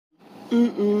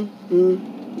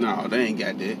No, they ain't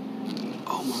got that.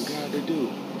 Oh my God, they do.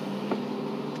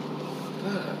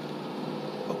 God.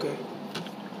 Okay.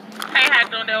 Hey, how you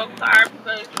doing? That was Arby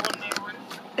place on that one.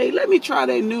 Hey, let me try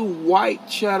that new white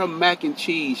cheddar mac and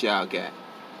cheese y'all got.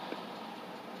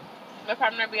 That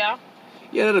probably never be out.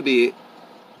 Yeah, that'll be it.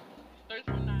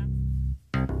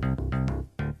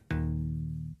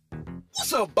 329.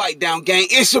 What's up, Bite Down Gang?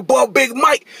 It's your boy Big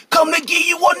Mike, coming to give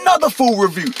you another food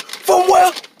review. From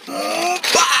where?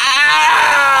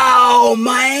 Bow,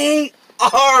 man.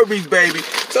 Arby's, baby.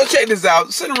 So check this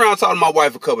out. Sitting around talking to my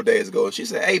wife a couple days ago, and she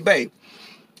said, hey, babe,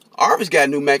 Arby's got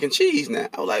new mac and cheese now.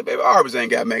 I was like, baby, Arby's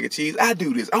ain't got mac and cheese. I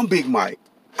do this. I'm Big Mike.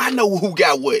 I know who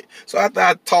got what. So after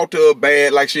I talked to her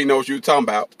bad like she knows what she was talking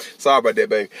about. Sorry about that,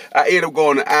 baby. I ended up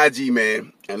going to IG,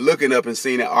 man, and looking up and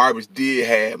seeing that Arby's did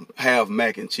have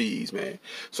mac and cheese, man.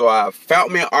 So I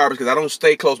found me an Arby's, because I don't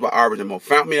stay close by Arby's anymore.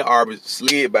 Found me an Arby's,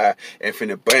 slid by, and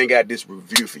finna bang out this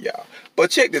review for y'all. But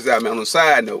check this out, man. On a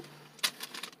side note,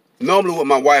 normally when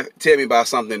my wife tell me about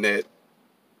something that,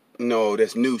 you know,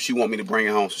 that's new, she want me to bring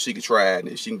it home so she can try it,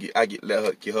 and she can let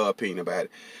her get her opinion about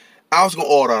it. I was gonna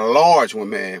order a large one,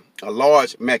 man, a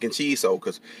large mac and cheese, so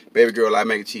because baby girl like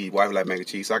mac and cheese, wife like mac and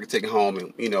cheese, so I could take it home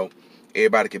and, you know,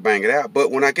 everybody could bang it out.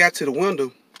 But when I got to the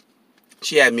window,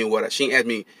 she asked me what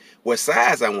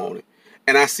size I wanted,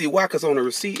 and I see why, because on the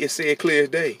receipt it said clear as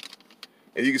day.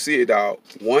 And you can see it, dog.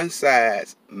 One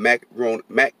size mac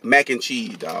and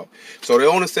cheese, dog. So they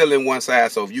only sell in one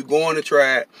size. So if you going to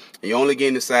try it, and you only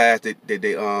getting the size that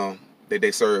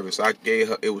they serve. So I gave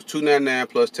her, it was $2.99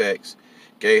 plus tax.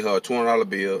 Gave her a $20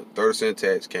 bill, 30-cent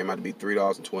tax, came out to be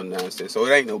 $3.29. So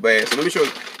it ain't no bad. So let me show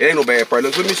you, it ain't no bad price.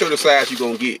 Let me show you the size you're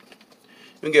gonna get.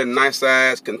 You can get a nice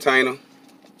size container.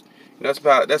 That's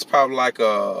probably like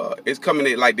it's coming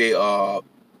in like they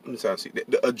let me try to see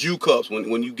a Jew cups.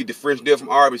 When you get the French dip from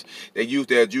Arby's, they use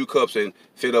their Jew cups and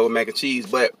fill it up with mac and cheese.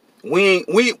 But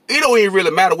it don't even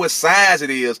really matter what size it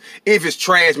is if it's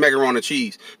trash macaroni and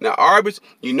cheese. Now Arby's,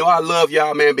 you know I love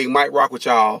y'all, man. Big Mike rock with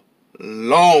y'all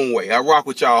long way. I rock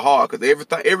with y'all hard, because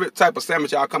every type of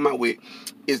sandwich y'all come out with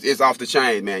is off the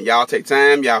chain, man. Y'all take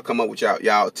time, y'all come up with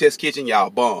y'all test kitchen,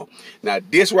 y'all bomb. Now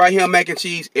this right here, mac and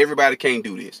cheese, everybody can't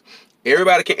do this.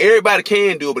 Everybody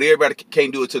can do it, but everybody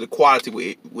can't do it to the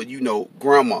quality with you know,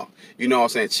 Grandma. You know what I'm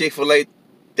saying? Chick-fil-A,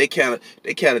 they kinda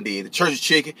did. The Church's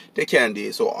Chicken, they kinda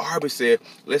did. So Arby's said,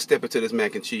 let's step into this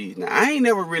mac and cheese. Now I ain't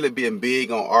never really been big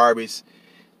on Arby's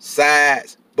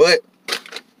sides, but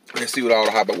let's see what all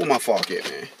the hype about. Where my fork at,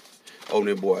 man? Oh,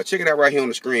 that boy. Check it out right here on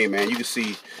the screen, man. You can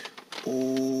see.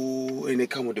 Ooh, and they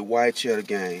come with the white cheddar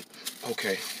gang.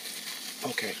 Okay.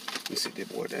 Let me sit that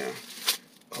boy down.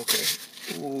 Okay.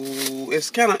 Ooh,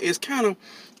 it's kind of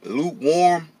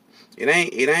lukewarm. It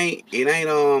ain't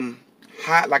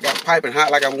hot like piping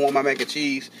hot like I want my mac and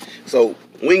cheese. So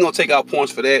we ain't gonna take our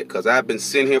points for that, because I've been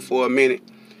sitting here for a minute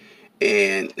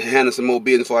and handling some more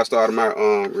business before I started my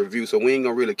review. So we ain't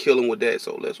gonna really kill them with that.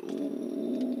 So let's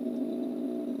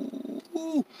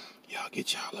y'all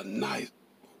get y'all a nice.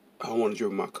 I don't want to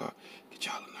drip my car. Get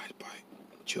y'all a nice bite.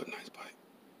 Get you a nice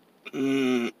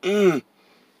bite.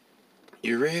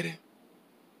 You ready?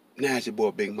 Now it's your boy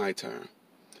Big Mike turn.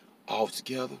 All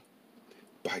together.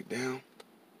 Bite down.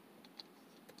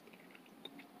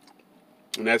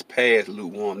 And that's past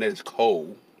lukewarm. That is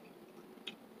cold.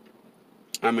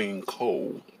 I mean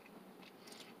cold.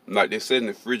 Like they sit in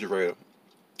the refrigerator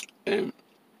and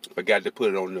forgot to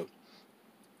put it on the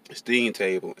steam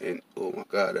table, and oh my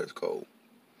God, that's cold.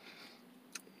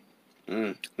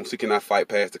 Let's see, can I fight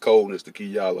past the coldness to give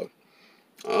y'all a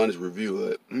honest review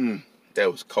of it?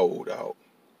 That was cold, dog.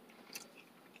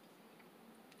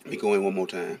 Let me go in one more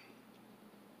time.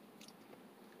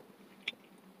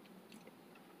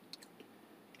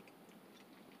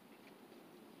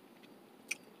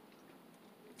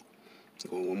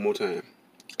 Go in one more time.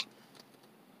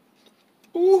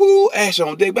 Ooh, ash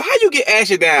on deck. But how you get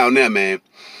Ashy down there, man?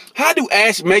 How do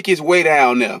Ash make his way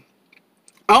down there?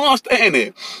 I don't understand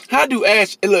it. How do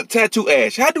Ash, look, tattoo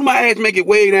Ash, how do my Ash make it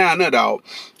way down there, dog?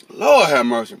 Lord have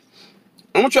mercy.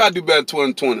 I'm gonna try to do better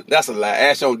 2020. That's a lie.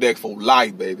 Ash on deck for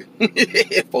life, baby.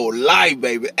 For life,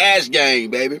 baby. Ash gang,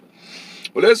 baby.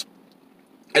 Well, let's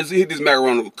hit this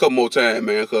macaroni a couple more times,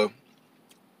 man. Cause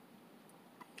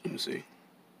let me see.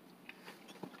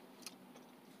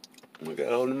 I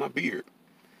got all in my beard.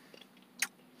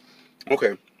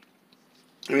 Okay.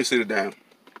 Let me sit it down.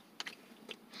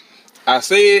 I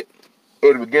said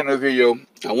at the beginning of the video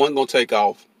I wasn't gonna take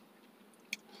off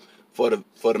for the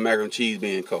macaroni and cheese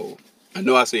being cold. I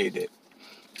know I said that.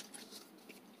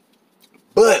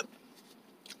 But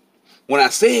when I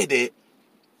said that,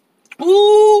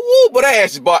 Ooh, but that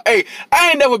ashy bar. Hey,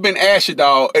 I ain't never been ashy,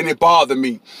 dog, and it bothered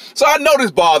me. So I know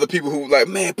this bothered people who like,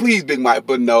 man, please, Big Mike.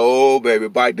 But no, baby,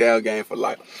 bite down game for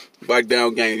life. Bite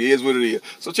down game. It is what it is.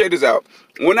 So check this out.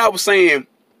 When I was saying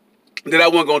that I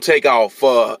wasn't gonna take off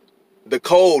for the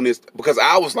coldness, because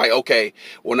I was like, okay,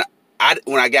 when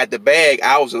I got the bag,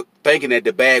 I was thinking that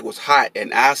the bag was hot,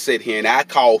 and I sit here and I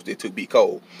caused it to be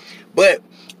cold. But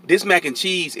this mac and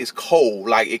cheese is cold.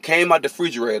 Like, it came out the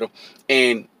refrigerator,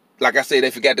 and like I said,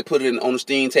 they forgot to put it on the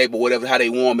steam table, whatever, how they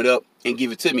warm it up and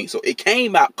give it to me. So it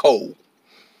came out cold.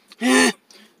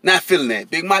 Not feeling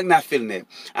that. Big Mike not feeling that.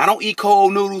 I don't eat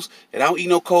cold noodles, and I don't eat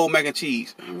no cold mac and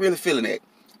cheese. I'm really feeling that.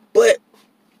 But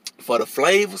for the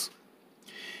flavors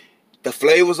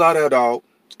are there, dog.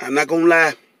 I'm not gonna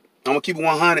lie. I'm gonna keep it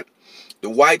 100. The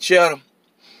white cheddar,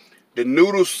 the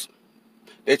noodles,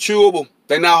 they're chewable.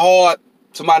 They're not hard.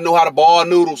 Somebody know how to boil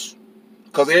noodles.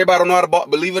 Because everybody don't know how to boil.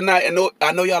 Believe it or not,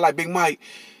 I know y'all like Big Mike.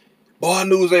 Boil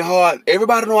noodles ain't hard.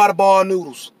 Everybody know how to boil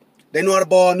noodles. They know how to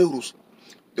boil noodles.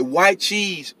 The white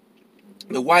cheese,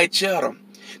 the white cheddar,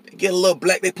 they get a little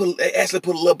black. They actually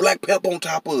put a little black pepper on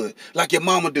top of it, like your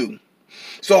mama do.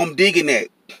 So I'm digging that.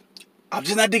 I'm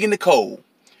just not digging the cold.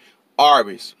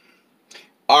 Arby's.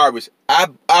 I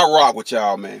rock with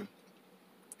y'all, man.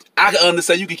 I can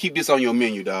understand you can keep this on your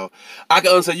menu, dog. I can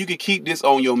understand you can keep this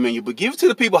on your menu, but give it to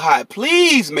the people hot.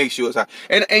 Please make sure it's hot.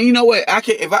 And you know what? I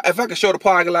can if I can show the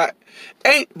parking lot,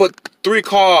 ain't but 3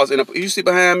 cars and you see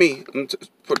behind me.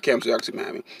 Put the camera so y'all can see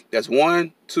behind me. That's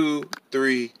 1, 2,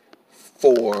 3,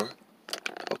 4.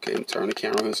 Okay, let me turn the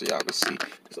camera on so y'all can see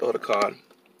this other car.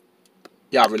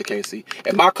 Y'all really can't see.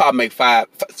 And my car make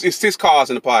 6 cars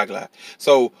in the parking lot.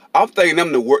 So I'm thinking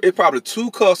them to work. It's probably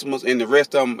 2 customers and the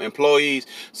rest of them employees.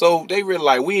 So they really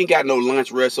like, we ain't got no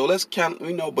lunch rush. So let's count,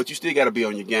 you know, but you still got to be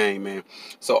on your game, man.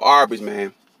 So Arby's,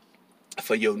 man,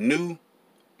 for your new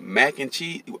mac and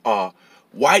cheese,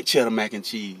 white cheddar mac and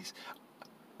cheese,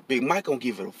 Big Mike gonna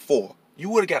give it a 4. You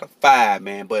would have got a 5,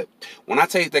 man. But when I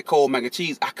taste that cold mac and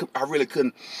cheese, I really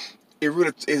couldn't.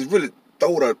 It's really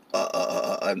throwed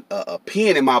a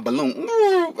pin in my balloon,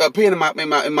 a pin in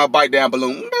my bite down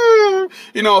balloon.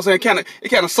 You know what I'm saying? It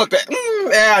kind of sucked that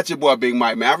out your boy Big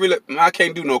Mike, man. I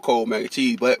can't do no cold mac and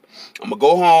cheese, but I'm gonna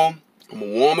go home. I'm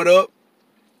gonna warm it up,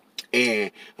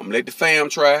 and I'm gonna let the fam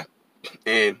try,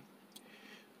 and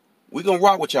we gonna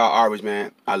rock with y'all Arby's,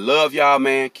 man. I love y'all,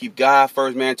 man. Keep God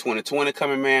first, man. 2020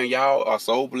 coming, man. Y'all are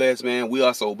so blessed, man. We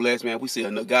are so blessed, man. We see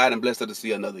another God and blessed us to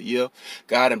see another year.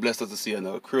 God and blessed us to see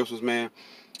another Christmas, man.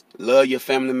 Love your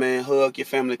family, man. Hug your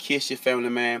family. Kiss your family,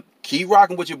 man. Keep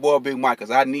rocking with your boy Big Mike,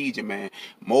 cause I need you, man.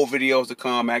 More videos to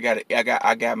come. I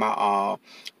got my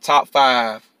top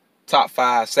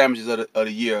five sandwiches of the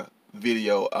year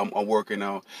video I'm working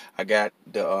on. I got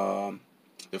the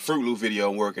Fruit Loop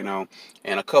video I'm working on,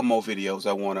 and a couple more videos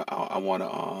I'm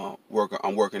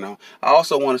working on. I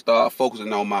also want to start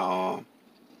focusing on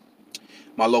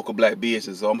my local black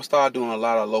business. So I'm gonna start doing a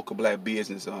lot of local black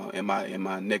business in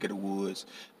my neck of the woods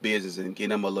business, and getting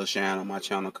them a little shine on my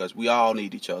channel, cause we all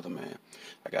need each other, man.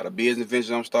 I got a business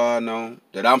venture I'm starting,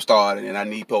 and I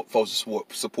need folks to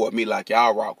support me like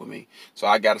y'all rock with me. So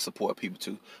I gotta support people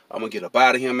too. I'm gonna get up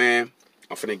out of here, man.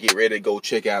 I'm finna get ready to go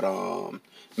check out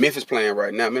Memphis playing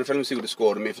right now. Man, let me see what the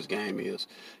score of the Memphis game is.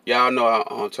 Y'all know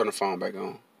I'll turn the phone back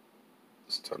on.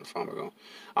 Let's turn the phone back on.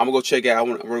 I'm gonna go check out. I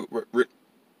want to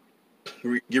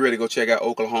get ready to go check out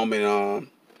Oklahoma and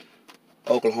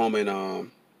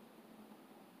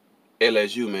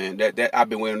LSU, man. That I've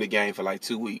been waiting on the game for like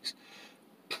 2 weeks.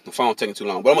 The phone taking too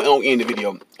long, but I'm gonna end the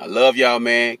video. I love y'all,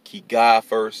 man. Keep God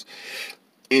first.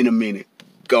 In a minute,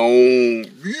 gone.